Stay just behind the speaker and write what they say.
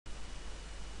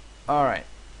Alright,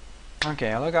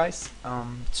 okay, hello guys.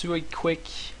 To a quick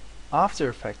After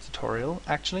Effects tutorial.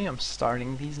 Actually, I'm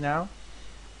starting these now,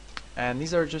 and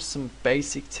these are just some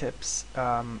basic tips,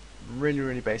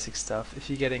 really basic stuff if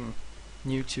you're getting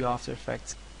new to After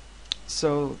Effects.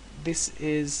 So this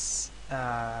is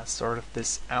sort of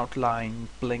this outline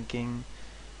blinking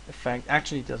effect.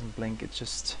 Actually, it doesn't blink, it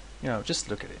just,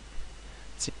 just look at it.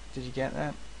 See, did you get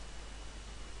that?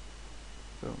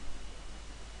 Boom.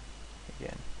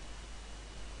 Again.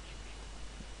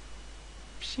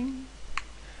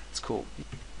 It's cool.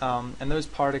 And those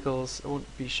particles, I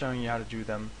won't be showing you how to do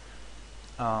them.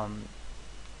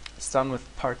 It's done with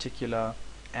Particula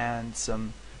and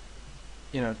some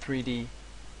 3D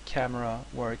camera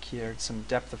work here, some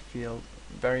depth of field,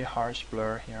 very harsh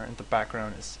blur here, and the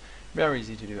background is very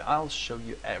easy to do. I'll show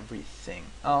you everything.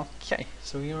 Okay,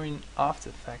 so you're in After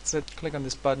Effects. Let's click on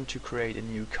this button to create a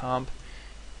new comp,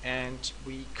 and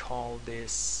we call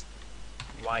this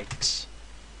white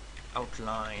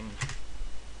outline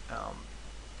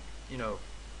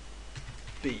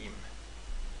beam,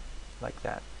 like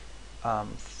that.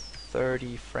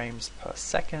 30 frames per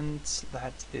second,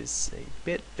 that is a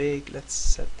bit big. Let's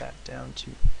set that down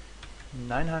to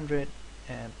 900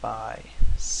 and by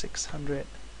 600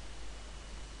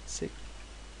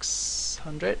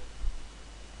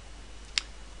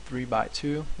 3 by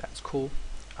 2, that's cool.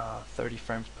 30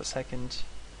 frames per second,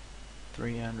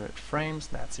 300 frames,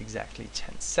 that's exactly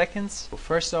 10 seconds. So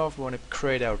first off, we want to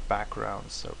create our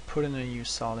background, so put in a new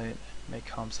solid, make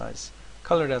comp size,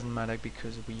 color doesn't matter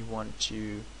because we want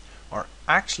to, or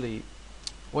actually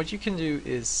what you can do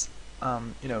is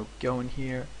go in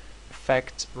here,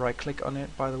 effect, right click on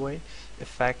it, by the way,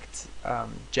 effect,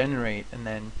 generate, and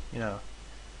then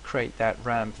create that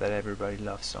ramp that everybody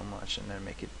loves so much, and then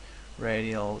make it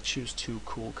radial. Choose two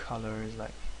cool colors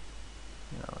like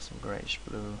some grayish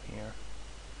blue here.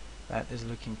 That is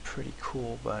looking pretty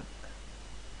cool, but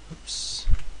oops.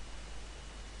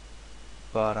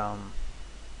 But I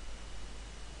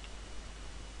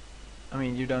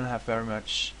mean, you don't have very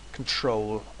much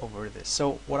control over this.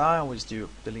 So what I always do,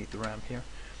 delete the ramp here,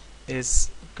 is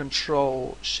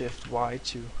Control Shift Y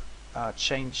to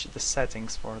change the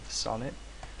settings for the solid.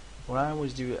 What I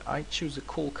always do, I choose a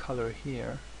cool color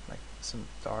here, like some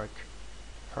dark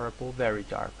purple, very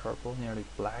dark purple, nearly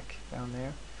black down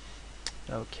there.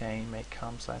 Okay, make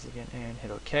comp size again and hit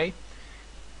OK.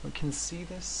 We can see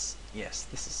this. Yes,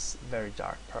 this is very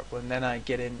dark purple. And then I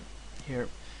get in here,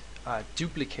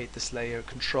 duplicate this layer,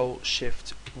 Control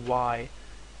Shift Y,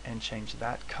 and change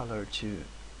that color to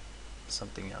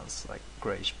something else like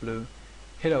grayish blue.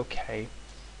 Hit OK.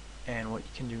 And what you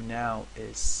can do now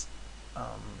is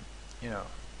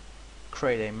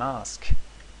create a mask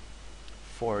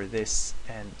for this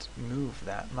and move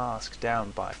that mask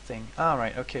down by thing.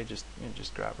 Alright, okay, just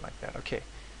grab it like that. Okay,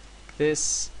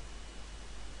 this,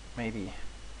 maybe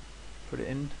put it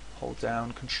in, hold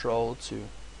down Control to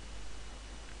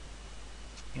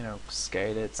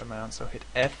scale its amount, so hit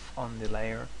F on the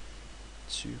layer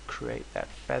to create that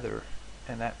feather,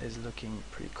 and that is looking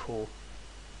pretty cool.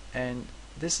 And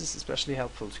this is especially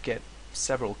helpful to get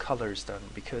several colors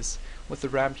done, because with the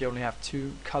ramp you only have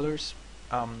two colors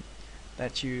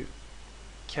that you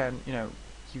can,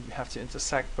 you have to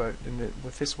intersect, but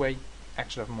with this way you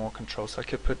actually have more control. So I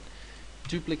could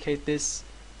duplicate this,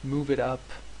 move it up.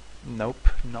 Nope,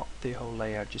 not the whole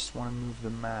layer, just want to move the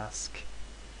mask.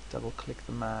 Double click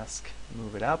the mask,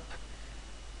 move it up,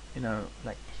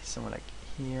 like somewhere like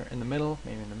here in the middle,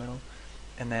 maybe in the middle,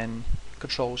 and then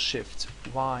Control Shift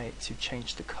Y to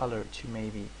change the color to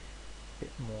maybe a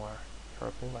bit more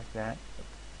purple, like that.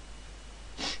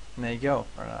 And there you go,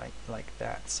 alright, like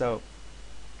that. So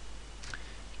you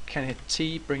can hit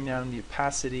T, bring down the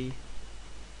opacity,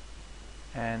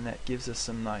 and that gives us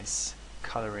some nice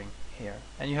coloring here.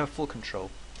 And you have full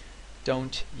control.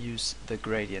 Don't use the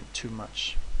gradient too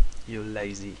much, you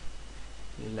lazy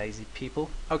people.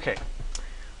 Okay,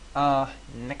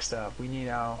 next up we need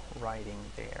our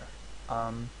writing there.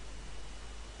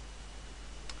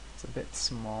 It's a bit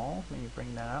small, maybe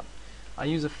bring that up. I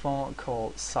use a font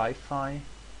called Sci-Fi.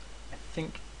 I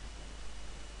think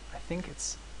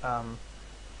it's on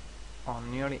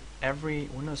nearly every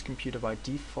Windows computer by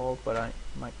default, but I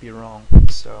might be wrong.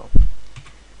 So,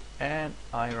 and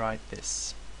I write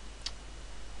this.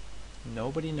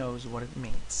 Nobody knows what it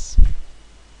means.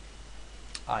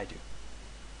 I do,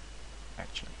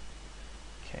 actually.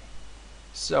 Okay,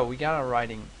 so we got our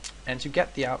writing, and to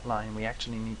get the outline we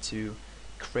actually need to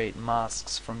create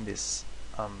masks from this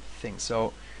thing.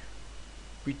 So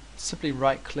we simply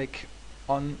right click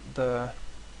on the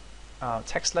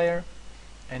text layer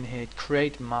and hit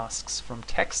create masks from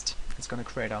text. It's going to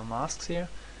create our masks here,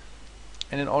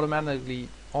 and it automatically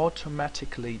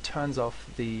turns off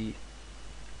the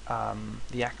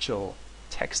actual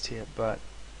text here, but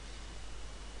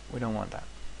we don't want that.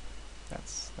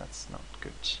 That's not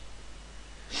good,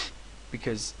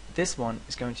 because this one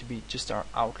is going to be just our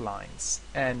outlines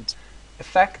and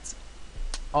effects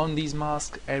on these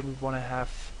masks, and we want to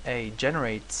have a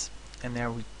generate, and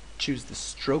there we choose the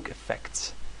stroke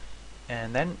effect,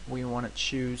 and then we want to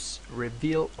choose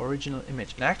reveal original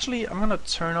image. And actually I'm going to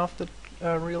turn off the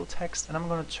real text, and I'm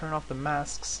going to turn off the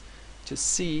masks to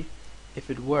see if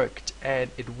it worked,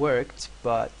 and it worked,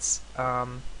 but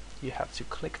you have to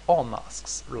click all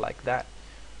masks like that,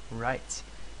 right?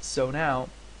 So now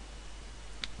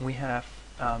we have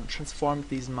transformed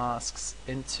these masks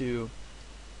into,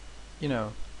 you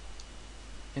know,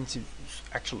 into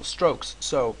actual strokes.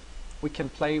 So we can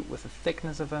play with the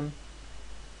thickness of them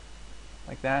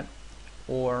like that,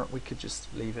 or we could just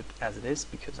leave it as it is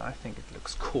because I think it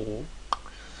looks cool.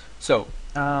 So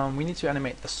we need to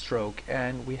animate the stroke,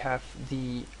 and we have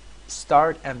the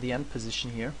start and the end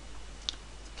position here.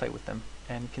 Let's play with them,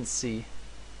 and you can see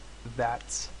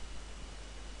that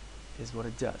is what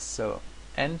it does. So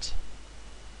end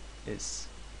is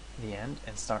the end,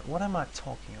 and start. What am I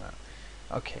talking about?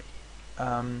 Okay.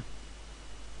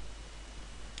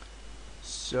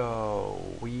 So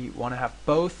we want to have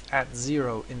both at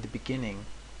 0 in the beginning,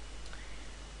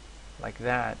 like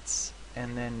that,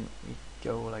 and then we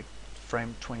go like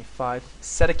frame 25.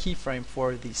 Set a keyframe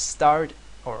for the start,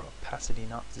 or opacity,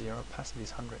 not 0, opacity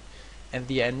is 100, and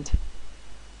the end,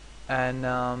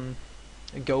 and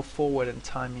go forward in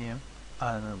time here.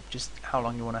 I don't know, just how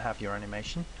long you want to have your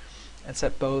animation, and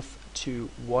set both to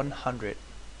 100,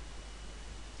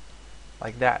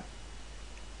 like that.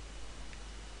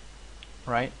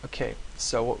 Right? Okay,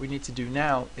 so what we need to do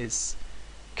now is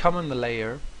come on the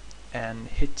layer and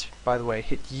hit, by the way,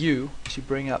 hit U to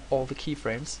bring up all the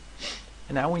keyframes,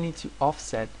 and now we need to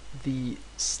offset the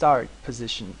start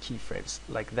position keyframes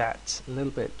like that a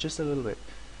little bit, just a little bit.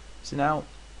 So now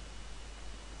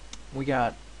we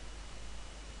got,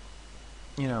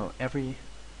 you know,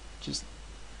 just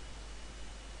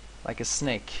like a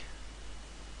snake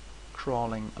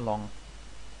crawling along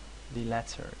the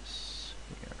letters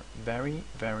here. Very,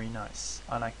 very nice.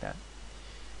 I like that.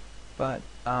 But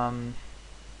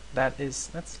that is,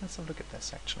 let's have a look at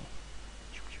this actually.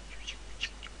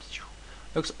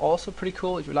 Looks also pretty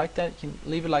cool. If you like that, you can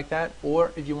leave it like that,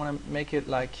 or if you want to make it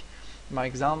like my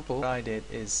example, what I did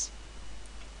is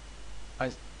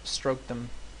I stroked them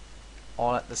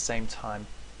all at the same time.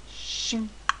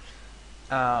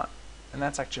 And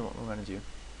that's actually what we're going to do.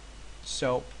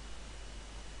 So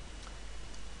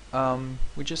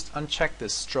we just uncheck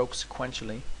this stroke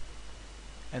sequentially,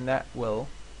 and that will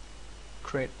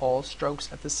create all strokes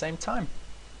at the same time.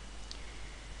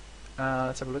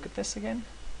 Let's have a look at this again.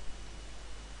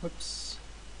 Whoops.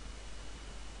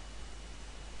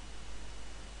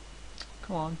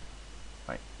 Come on.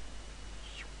 Right.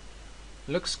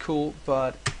 Looks cool,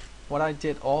 but what I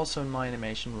did also in my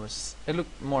animation was it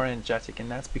looked more energetic, and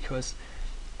that's because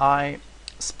I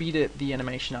speeded the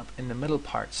animation up in the middle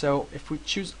part. So if we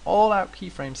choose all our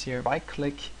keyframes here, right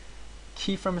click,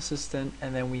 keyframe assistant,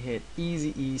 and then we hit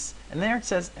easy ease, and there it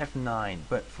says F9,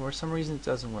 but for some reason it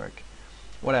doesn't work.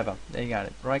 Whatever, there you got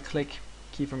it. Right click,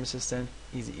 keyframe assistant,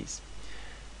 easy ease.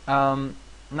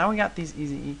 Now we got these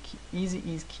easy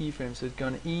ease keyframes, so it's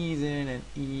going to ease in and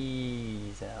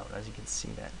ease out, as you can see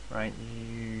that, right?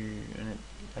 And it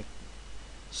like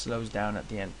slows down at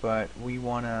the end, but we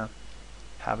want to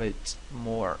have it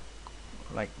more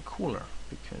like cooler,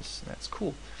 because that's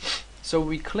cool. So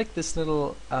we click this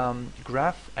little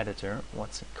graph editor,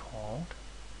 what's it called,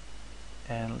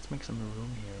 and let's make some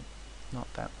room here,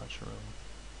 not that much room,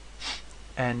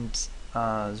 and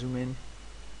zoom in,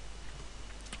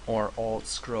 or alt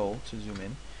scroll to zoom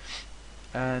in,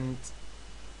 and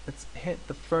let's hit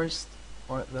the first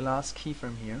or the last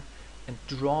keyframe here and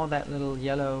draw that little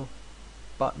yellow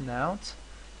button out,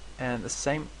 and the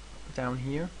same down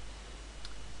here,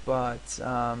 but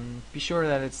be sure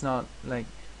that it's not like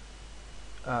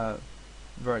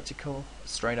vertical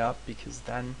straight up, because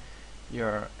then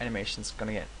your animation's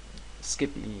gonna get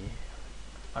skippy.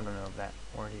 I don't know if that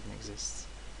word even exists.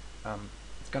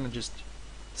 It's gonna just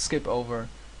skip over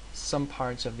some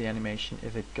parts of the animation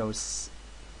if it goes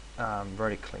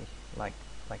vertically, like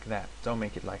that. Don't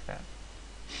make it like that,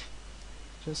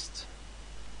 just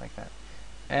like that.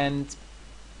 And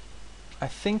I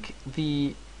think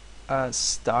the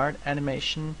start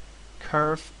animation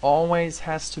curve always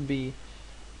has to be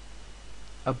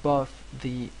above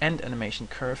the end animation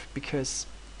curve, because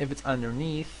if it's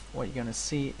underneath, what you're gonna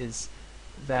see is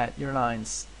that your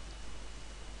lines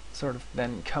sort of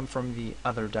then come from the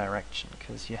other direction,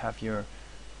 because you have your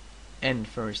end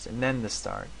first and then the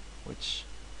start, which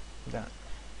that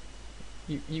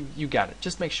you got it.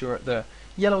 Just make sure the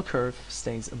yellow curve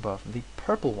stays above the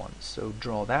purple one. So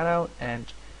draw that out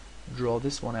and draw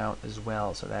this one out as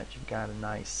well, so that you've got a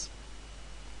nice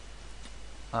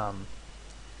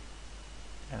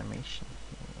animation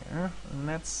here. And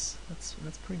let's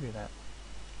preview that.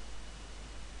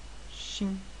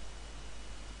 Shing.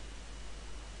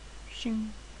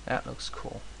 Shing. That looks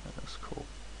cool. That looks cool.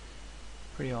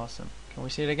 Pretty awesome. Can we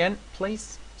see it again,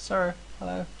 please, sir?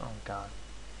 Hello. Oh God.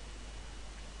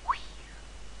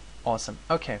 Awesome.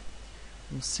 Okay.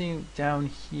 I'm seeing down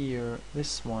here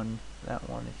this one, that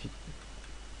one. If you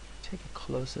take a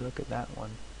closer look at that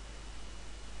one.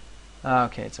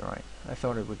 Okay, it's alright. I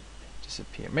thought it would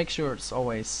disappear. Make sure it's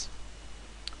always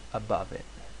above it.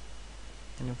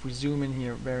 And if we zoom in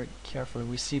here very carefully,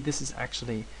 we see this is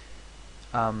actually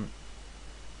you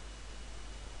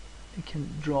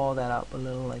can draw that up a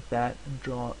little like that and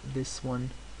draw this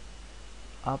one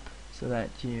up so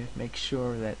that you make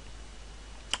sure that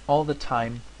all the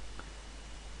time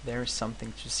there is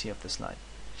something to see of this line.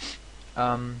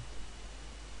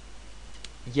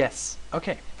 Yes,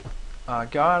 okay.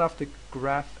 Go out of the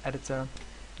graph editor.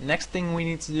 Next thing we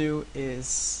need to do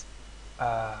is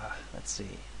let's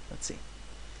see.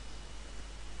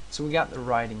 So we got the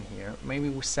writing here. Maybe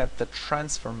we set the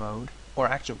transfer mode, or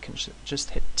actually we can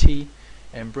just hit T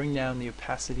and bring down the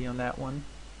opacity on that one.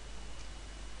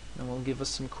 And will give us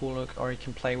some cool look. Or you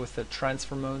can play with the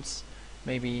transfer modes.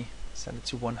 Maybe set it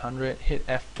to 100. Hit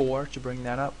F4 to bring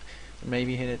that up. And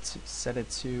maybe set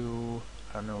it to,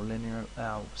 I don't know, linear,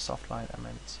 soft light. I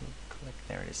meant to click.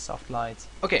 There it is, soft light.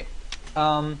 Okay.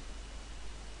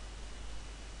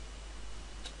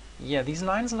 Yeah, these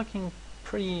lines are looking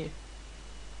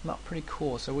not pretty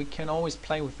cool. So we can always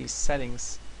play with these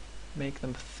settings, make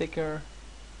them thicker,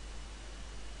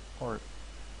 or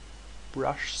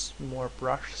more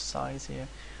brush size here.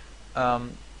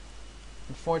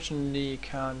 Unfortunately, you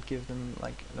can't give them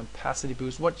like an opacity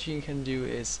boost. What you can do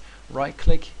is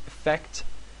right-click, Effect,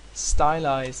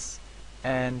 Stylize,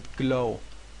 and Glow,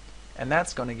 and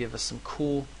that's going to give us some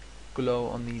cool glow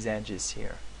on these edges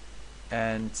here.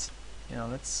 And you know,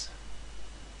 let's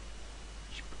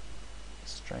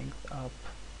strength up.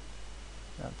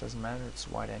 That doesn't matter, it's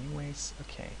white anyways.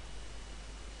 Okay.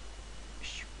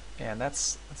 Yeah,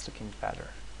 that's looking better.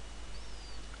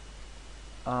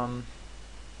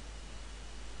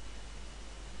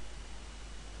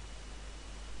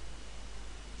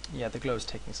 Yeah, the glow is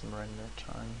taking some render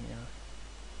time here.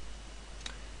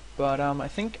 But I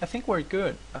think we're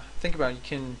good. Think about it, you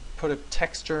can put a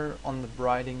texture on the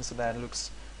writing so that it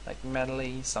looks like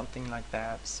metally, something like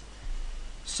that.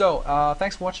 So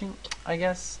thanks for watching, I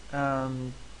guess.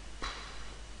 And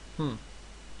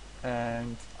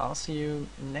I'll see you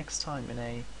next time in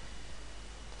a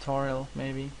tutorial,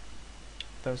 maybe.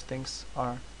 Those things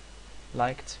are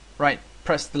liked. Right,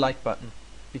 press the like button,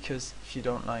 because if you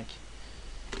don't like,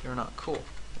 you're not cool.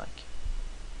 Like.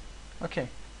 Okay,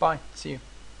 bye, see you.